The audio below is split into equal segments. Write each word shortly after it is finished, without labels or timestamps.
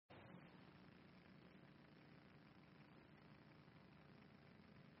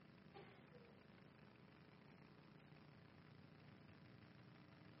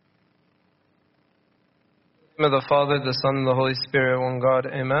name of the Father, the Son, and the Holy Spirit, one God.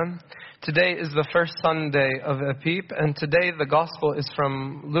 Amen. Today is the first Sunday of Apip, and today the Gospel is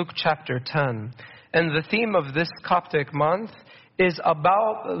from Luke chapter 10. And the theme of this Coptic month is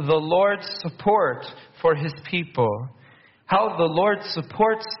about the Lord's support for His people. How the Lord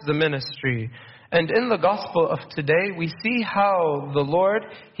supports the ministry. And in the Gospel of today, we see how the Lord,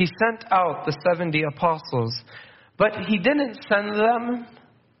 He sent out the 70 apostles. But He didn't send them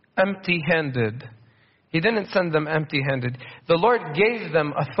empty-handed. He didn't send them empty-handed. The Lord gave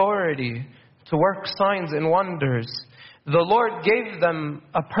them authority to work signs and wonders. The Lord gave them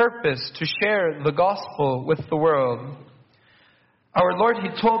a purpose to share the gospel with the world. Our Lord, He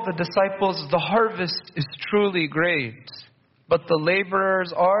told the disciples, the harvest is truly great, but the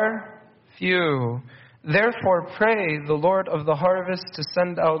laborers are few. Therefore pray the Lord of the harvest to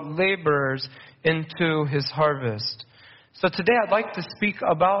send out laborers into His harvest. So today I'd like to speak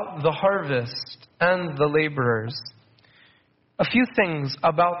about the harvest and the laborers. A few things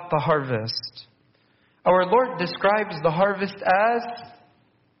about the harvest. Our Lord describes the harvest as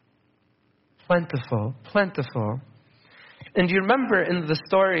plentiful, plentiful. And you remember in the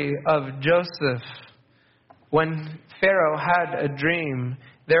story of Joseph, when Pharaoh had a dream,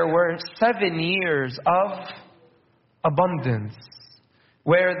 there were 7 years of abundance,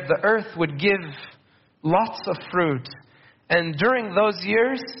 where the earth would give lots of fruit. And during those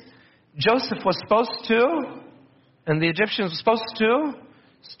years, Joseph was supposed to, and the Egyptians were supposed to,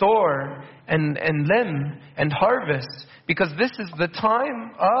 store and limb and harvest, because this is the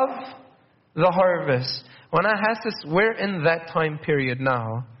time of the harvest. When I ask this, we're in that time period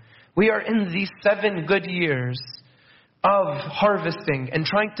now. We are in these 7 good years of harvesting and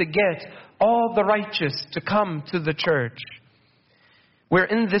trying to get all the righteous to come to the church. We're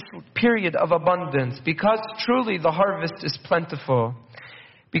in this period of abundance because truly the harvest is plentiful.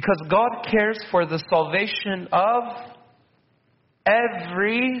 Because God cares for the salvation of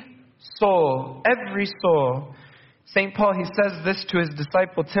every soul. Every soul. St. Paul, he says this to his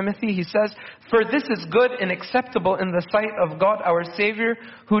disciple Timothy. He says, "For this is good and acceptable in the sight of God our Savior,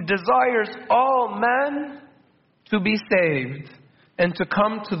 who desires all men to be saved and to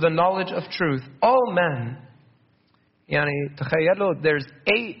come to the knowledge of truth." All men. Yani, تخيلوا, there's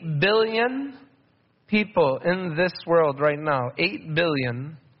 8 billion people in this world right now. 8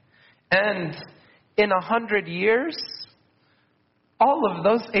 billion. And in 100 years, all of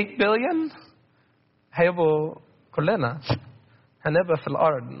those 8 billion هيبقوا كلنا هنبقى في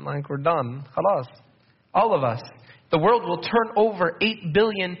الأرض, like we're done. خلاص. All of us. The world will turn over 8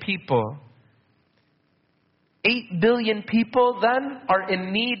 billion people. 8 billion people then are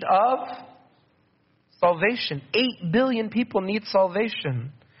in need of salvation. 8 billion people need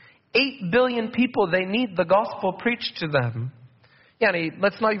salvation. 8 billion people, they need the gospel preached to them. Yani,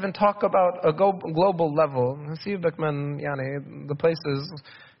 let's not even talk about a global level. See, yani, the places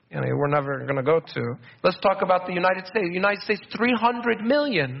yani, we're never going to go to. Let's talk about the United States. The United States, 300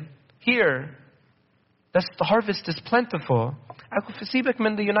 million here. The harvest is plentiful.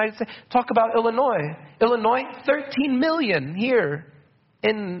 The United States. Talk about Illinois. Illinois, 13 million here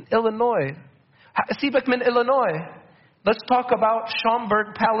in Illinois. Illinois. Let's talk about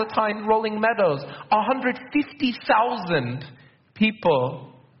Schaumburg, Palatine, Rolling Meadows. 150,000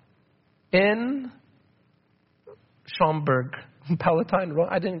 people in Schaumburg, Palatine.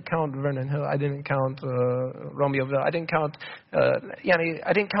 I didn't count Vernon Hill. I didn't count Romeoville. I didn't count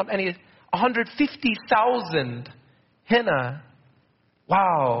I didn't count any. 150,000 هنا.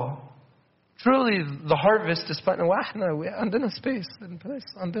 Wow. Truly the harvest is plenty. We عندنا space in place.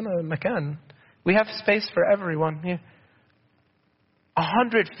 عندنا مكان. We have space for everyone here.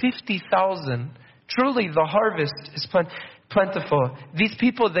 150,000. Truly the harvest is plentiful. These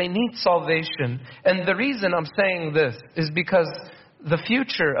people, they need salvation. And the reason I'm saying this is because the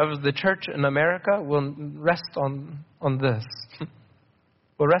future of the church in America will rest on this.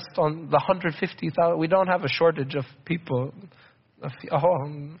 Will rest on the 150,000. We don't have a shortage of people.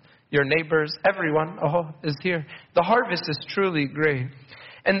 Your neighbors, everyone is here. The harvest is truly great.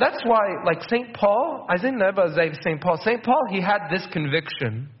 And that's why, like St. Paul, St. Paul, he had this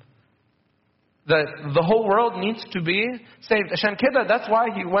conviction that the whole world needs to be saved. That's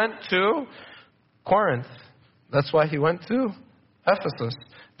why he went to Corinth. That's why he went to Ephesus.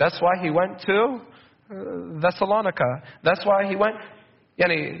 That's why he went to Thessalonica. That's why he went.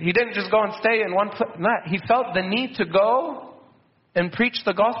 He didn't just go and stay in one place. He felt the need to go and preach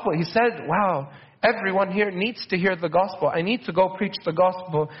the gospel. He said, wow, everyone here needs to hear the gospel. I need to go preach the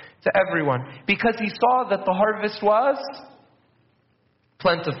gospel to everyone. Because he saw that the harvest was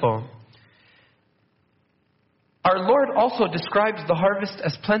plentiful. Our Lord also describes the harvest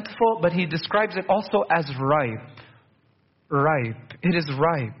as plentiful, but He describes it also as ripe. Ripe. It is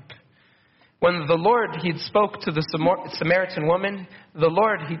ripe. When the Lord, He spoke to the Samaritan woman, the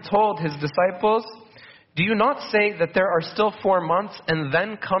Lord, He told His disciples, "Do you not say that there are still 4 months and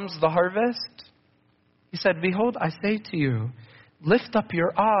then comes the harvest?" He said, "Behold, I say to you, lift up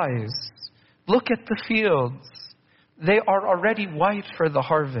your eyes. Look at the fields. They are already white for the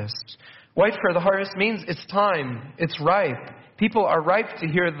harvest." White for the harvest means it's time. It's ripe. People are ripe to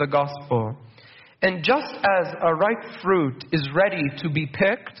hear the gospel. And just as a ripe fruit is ready to be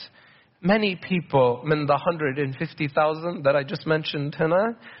picked, many people, the 150,000 that I just mentioned,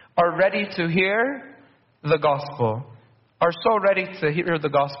 Hannah, are ready to hear the gospel. Are so ready to hear the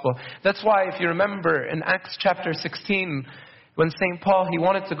gospel. That's why, if you remember in Acts chapter 16, when St. Paul, he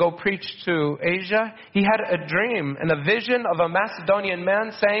wanted to go preach to Asia, he had a dream and a vision of a Macedonian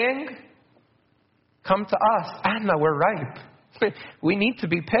man saying, "Come to us. Anna, we're ripe. We need to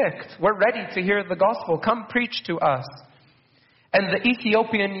be picked. We're ready to hear the gospel. Come preach to us." And the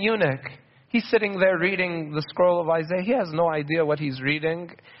Ethiopian eunuch, he's sitting there reading the scroll of Isaiah. He has no idea what he's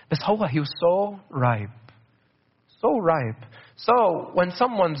reading. But he was so ripe. So ripe. So when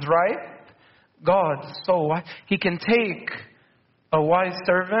someone's ripe, God, He can take a wise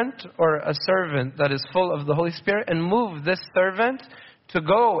servant or a servant that is full of the Holy Spirit and move this servant to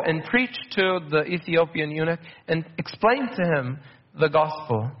go and preach to the Ethiopian eunuch and explain to him the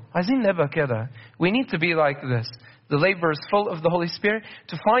gospel. We need to be like this. The laborers full of the Holy Spirit,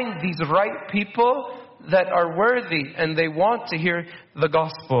 to find these right people that are worthy and they want to hear the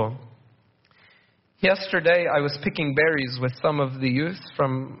gospel. Yesterday I was picking berries with some of the youth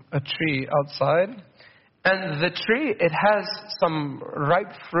from a tree outside. And the tree, it has some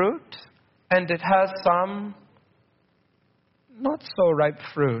ripe fruit and it has some not so ripe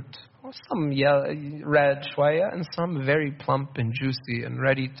fruit. Some yellow, red shwaya and some very plump and juicy and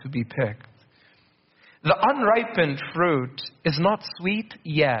ready to be picked. The unripened fruit is not sweet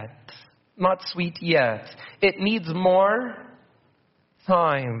yet. Not sweet yet. It needs more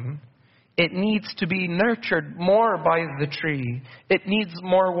time. It needs to be nurtured more by the tree. It needs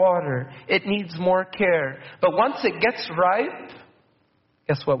more water. It needs more care. But once it gets ripe,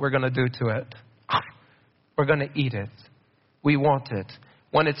 guess what we're going to do to it? We're going to eat it. We want it.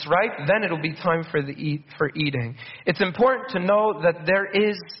 When it's ripe, then it'll be time for eating. It's important to know that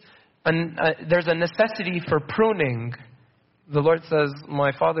there's a necessity for pruning. The Lord says,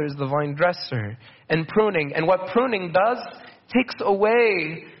 "My Father is the vine dresser." And pruning. And what pruning does, takes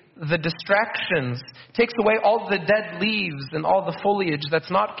away the distractions, takes away all the dead leaves and all the foliage that's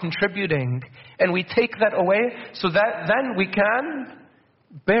not contributing. And we take that away so that then we can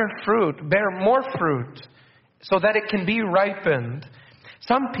bear fruit, bear more fruit, so that it can be ripened.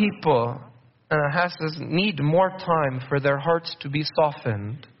 Some people, need more time for their hearts to be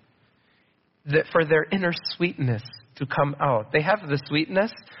softened, for their inner sweetness to come out. They have the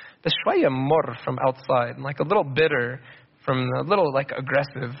sweetness, the shwaya mor from outside, like a little bitter, from a little like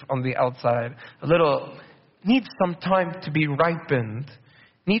aggressive on the outside. Needs some time to be ripened,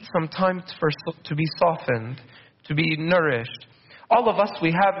 needs some time to be softened, to be nourished. All of us,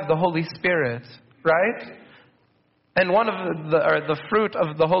 we have the Holy Spirit, right? And one of the fruit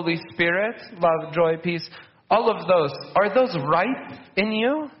of the Holy Spirit, love, joy, peace, all of those, are those ripe in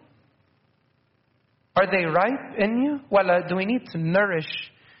you? Are they ripe in you? Well, do we need to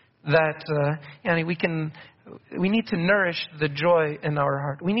nourish that? We need to nourish the joy in our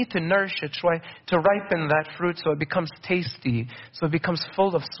heart. We need to nourish it to ripen that fruit so it becomes tasty, so it becomes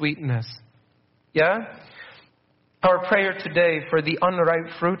full of sweetness. Yeah? Our prayer today for the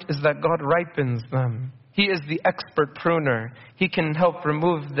unripe fruit is that God ripens them. He is the expert pruner. He can help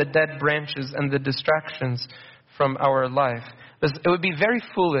remove the dead branches and the distractions from our life. It would be very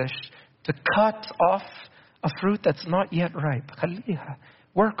foolish to cut off a fruit that's not yet ripe.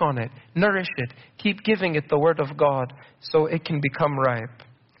 Work on it. Nourish it. Keep giving it the word of God so it can become ripe.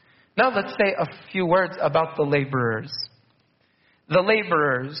 Now let's say a few words about the laborers. The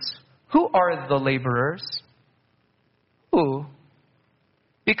laborers. Who are the laborers? Who?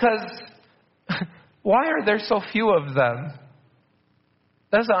 Because why are there so few of them?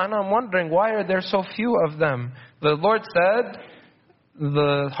 I'm wondering, why are there so few of them? The Lord said,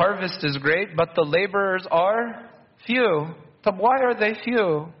 the harvest is great, but the laborers are few. So why are they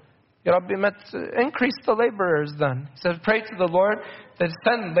few? Increase the laborers then. He said, pray to the Lord that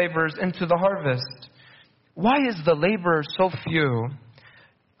send laborers into the harvest. Why is the laborer so few?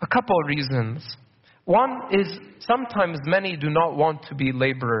 A couple of reasons. One is sometimes many do not want to be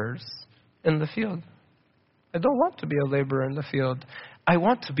laborers in the field. I don't want to be a laborer in the field. I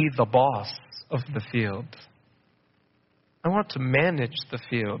want to be the boss of the field. I want to manage the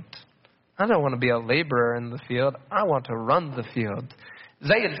field. I don't want to be a laborer in the field. I want to run the field.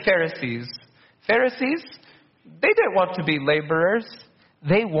 Zayd Pharisees. Pharisees, they didn't want to be laborers.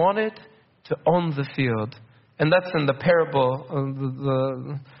 They wanted to own the field. And that's in the parable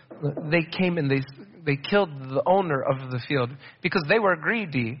of they came and they killed the owner of the field because they were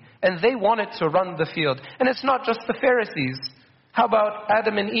greedy and they wanted to run the field. And it's not just the Pharisees. How about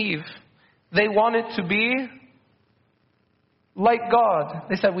Adam and Eve? They wanted to be like God.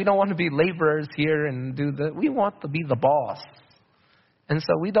 They said, we don't want to be laborers here and do that. We want to be the boss. And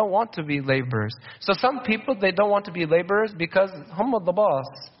so we don't want to be laborers. So some people, they don't want to be laborers because hum the boss.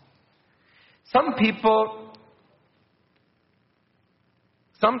 Some people,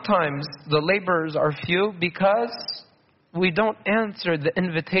 sometimes the laborers are few because we don't answer the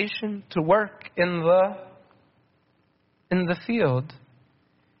invitation to work in the field.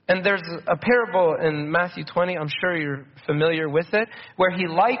 And there's a parable in Matthew 20, I'm sure you're familiar with it, where he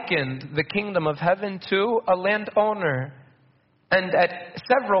likened the kingdom of heaven to a landowner. And at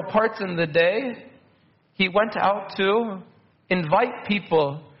several parts in the day, he went out to invite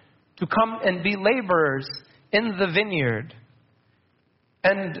people to come and be laborers in the vineyard.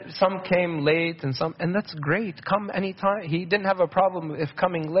 And some came late and that's great. Come anytime. He didn't have a problem with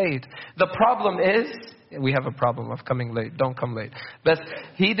coming late. The problem is, we have a problem of coming late. Don't come late. But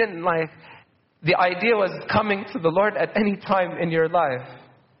he didn't the idea was coming to the Lord at any time in your life.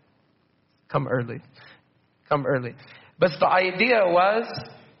 Come early. Come early. But the idea was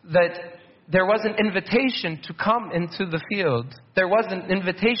that there was an invitation to come into the field. There was an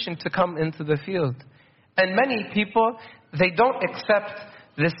invitation to come into the field. And many people, they don't accept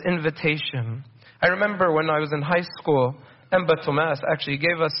this invitation. I remember when I was in high school, Emba Tomas actually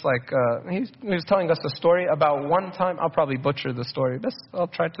gave us he was telling us a story about one time, I'll probably butcher the story, but I'll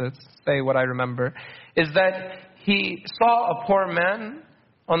try to say what I remember, is that he saw a poor man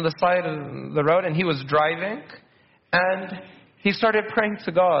on the side of the road and he was driving and he started praying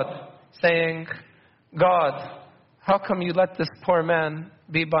to God, saying, God, how come you let this poor man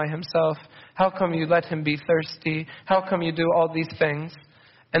be by himself? How come you let him be thirsty? How come you do all these things?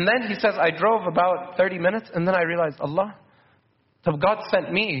 And then he says, I drove about 30 minutes and then I realized, Allah, God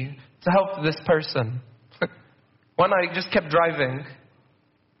sent me to help this person. When I just kept driving.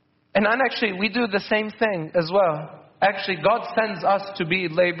 And actually, we do the same thing as well. Actually, God sends us to be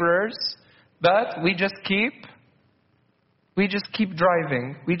laborers, but we just keep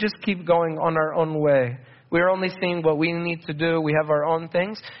driving. We just keep going on our own way. We're only seeing what we need to do. We have our own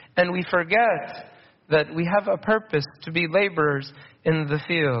things. And we forget that we have a purpose to be laborers in the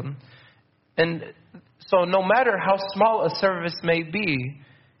field. And so no matter how small a service may be,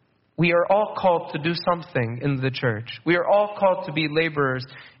 we are all called to do something in the church. We are all called to be laborers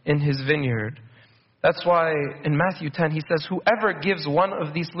in His vineyard. That's why in Matthew 10 he says, whoever gives one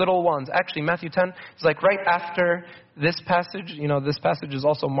of these little ones. Actually, Matthew 10 is right after this passage. This passage is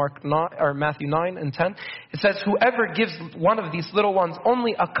also Matthew 9 and 10. It says, whoever gives one of these little ones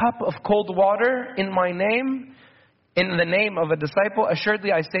only a cup of cold water in my name, in the name of a disciple,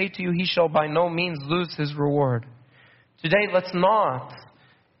 assuredly I say to you, he shall by no means lose his reward. Today, let's not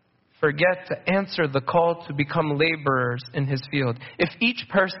forget to answer the call to become laborers in His field. If each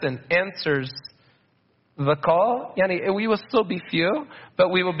person answers the call, we will still be few, but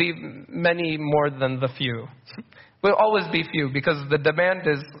we will be many more than the few. We'll always be few because the demand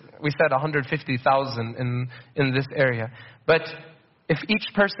is, we said 150,000 in this area. But if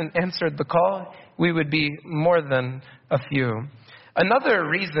each person answered the call, we would be more than a few. Another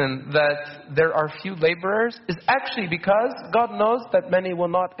reason that there are few laborers is actually because God knows that many will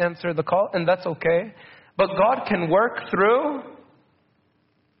not answer the call, and that's okay. But God can work through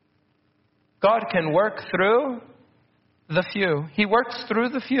the few. He works through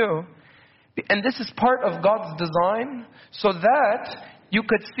the few. And this is part of God's design so that you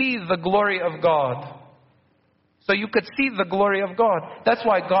could see the glory of God. So you could see the glory of God. That's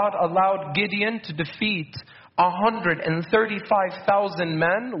why God allowed Gideon to defeat 135,000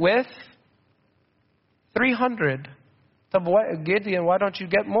 men with 300. Gideon, why don't you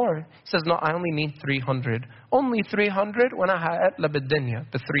get more? He says, no, I only need 300. Only 300 when I had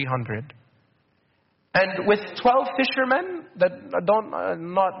the 300. And with 12 fishermen that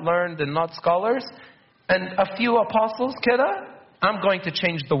not learned and not scholars, and a few apostles, I'm going to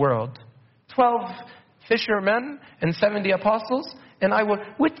change the world. 12 fishermen and 70 apostles, and I will,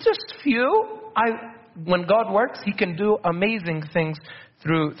 with just few, when God works, He can do amazing things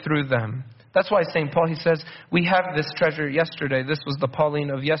through them. That's why St. Paul, he says, we have this treasure yesterday. This was the Pauline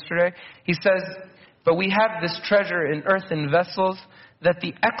of yesterday. He says, but we have this treasure in earthen vessels, that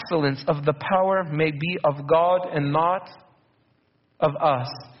the excellence of the power may be of God and not of us.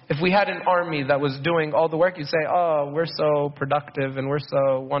 If we had an army that was doing all the work, you'd say, oh, we're so productive and we're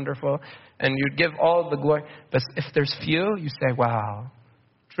so wonderful. And you'd give all the glory. But if there's few, you say, wow,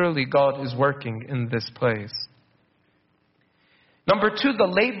 truly God is working in this place. Number 2, the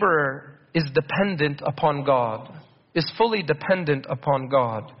laborer is dependent upon God, is fully dependent upon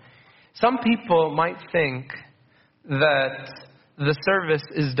God. Some people might think that the service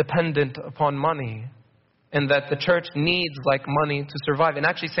is dependent upon money and that the church needs money to survive. And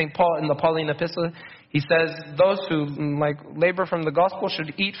actually St. Paul in the Pauline epistle, he says those who labor from the gospel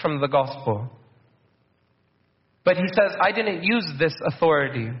should eat from the gospel. But he says, I didn't use this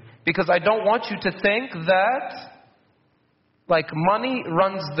authority because I don't want you to think that money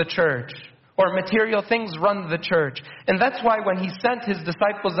runs the church or material things run the church. And that's why when he sent his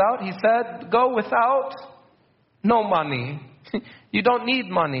disciples out, he said, go without no money. You don't need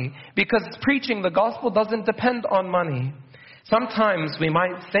money because preaching the gospel doesn't depend on money. Sometimes we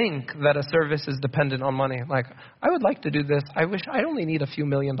might think that a service is dependent on money. I would like to do this. I wish I only need a few $1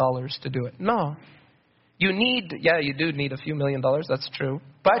 million to do it. No. You do need a few $1 million. That's true.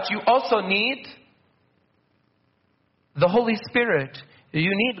 But you also need the Holy Spirit.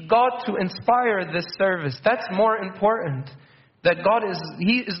 You need God to inspire this service. That's more important. That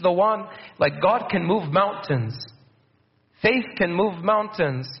He is the one, God can move mountains. Faith can move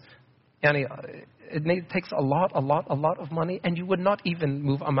mountains. And it takes a lot of money, and you would not even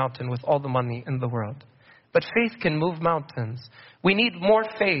move a mountain with all the money in the world. But faith can move mountains. We need more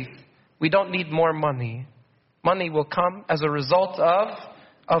faith. We don't need more money. Money will come as a result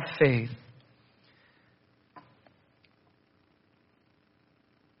of faith.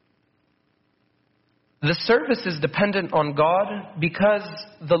 The service is dependent on God because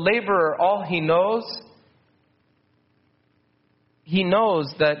the laborer, all he knows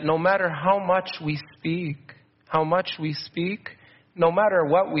that no matter how much we speak, no matter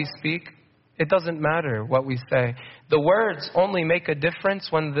what we speak, it doesn't matter what we say. The words only make a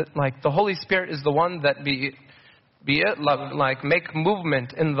difference when the Holy Spirit is the one that make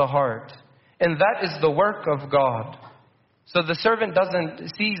movement in the heart. And that is the work of God. So the servant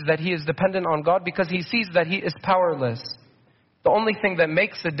sees that he is dependent on God because he sees that he is powerless. The only thing that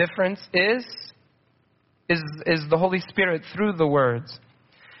makes a difference is the Holy Spirit through the words.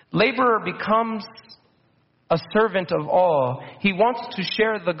 Laborer becomes a servant of all. He wants to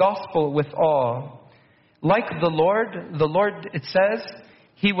share the gospel with all. Like the Lord, it says,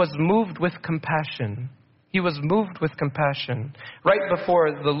 he was moved with compassion. He was moved with compassion. Right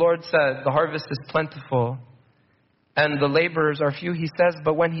before the Lord said, the harvest is plentiful and the laborers are few, he says,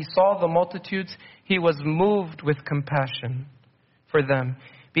 but when he saw the multitudes, he was moved with compassion for them,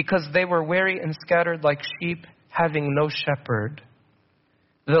 because they were weary and scattered like sheep, having no shepherd.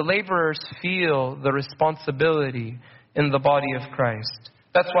 The laborers feel the responsibility in the body of Christ.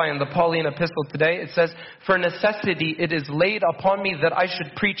 That's why in the Pauline epistle today it says, for necessity it is laid upon me that I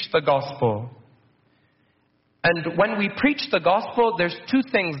should preach the gospel. And when we preach the gospel, there's two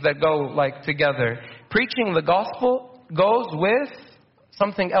things that go together. Preaching the gospel goes with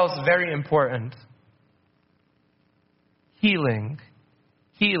something else very important. Healing.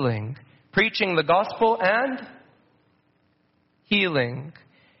 Preaching the gospel and healing.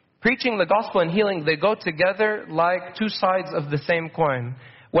 Preaching the gospel and healing, they go together like two sides of the same coin.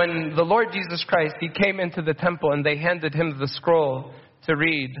 When the Lord Jesus Christ, he came into the temple and they handed him the scroll to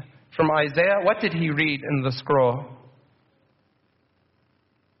read from Isaiah, what did he read in the scroll?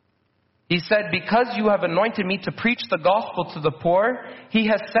 He said, because you have anointed me to preach the gospel to the poor, he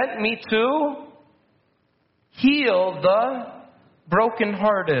has sent me to heal the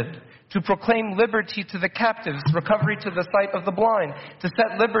brokenhearted, to proclaim liberty to the captives, recovery to the sight of the blind, to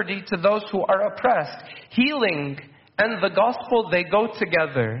set liberty to those who are oppressed. Healing and the gospel, they go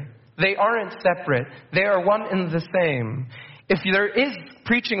together. They aren't separate. They are one and the same. If there is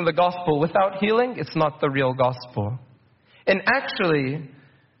preaching the gospel without healing, it's not the real gospel. And actually,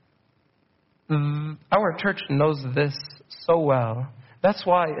 our church knows this so well. That's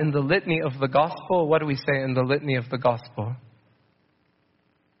why in the litany of the gospel, what do we say in the litany of the gospel?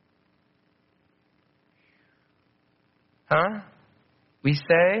 We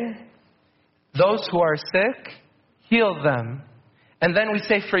say, those who are sick, heal them. And then we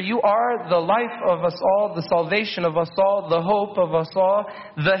say, for you are the life of us all, the salvation of us all, the hope of us all,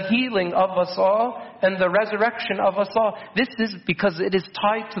 the healing of us all, and the resurrection of us all. This is because it is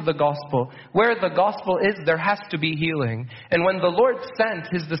tied to the gospel. Where the gospel is, there has to be healing. And when the Lord sent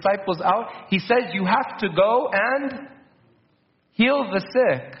his disciples out, he said, you have to go and heal the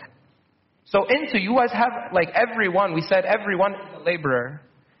sick. So you guys have, everyone, we said everyone is a laborer.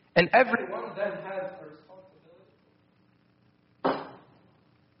 And everyone then has a responsibility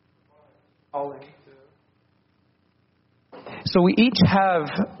So we each have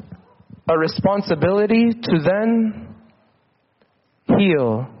a responsibility to then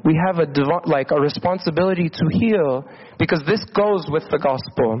heal. We have a responsibility to heal, because this goes with the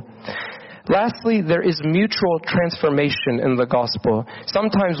gospel. Lastly, there is mutual transformation in the gospel.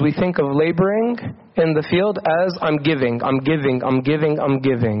 Sometimes we think of laboring in the field as I'm giving.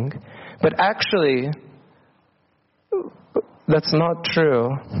 But actually, that's not true.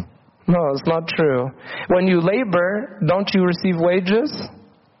 No, it's not true. When you labor, don't you receive wages?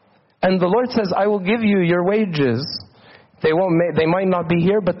 And the Lord says, I will give you your wages. They might not be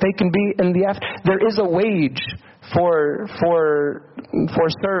here, but they can be in the after. There is a wage for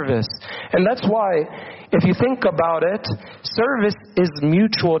service. And that's why, if you think about it, service is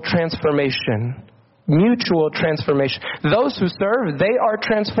mutual transformation. Mutual transformation. Those who serve, they are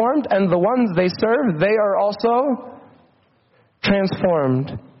transformed, and the ones they serve, they are also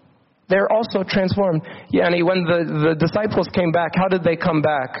transformed. They're also transformed. Yani when the disciples came back, how did they come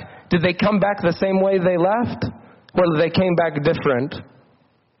back? Did they come back the same way they left? Or they came back different?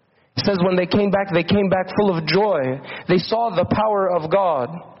 It says when they came back full of joy. They saw the power of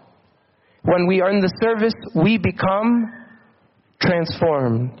God. When we are in the service, we become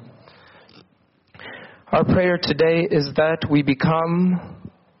transformed. Our prayer today is that we become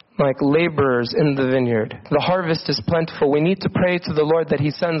like laborers in the vineyard. The harvest is plentiful. We need to pray to the Lord that He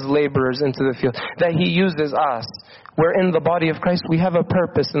sends laborers into the field, that He uses us. We're in the body of Christ. We have a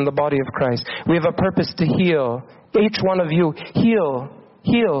purpose in the body of Christ. We have a purpose to heal. Each one of you, heal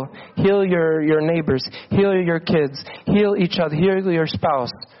your neighbors, heal your kids, heal each other, heal your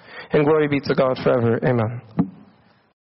spouse. And glory be to God forever. Amen.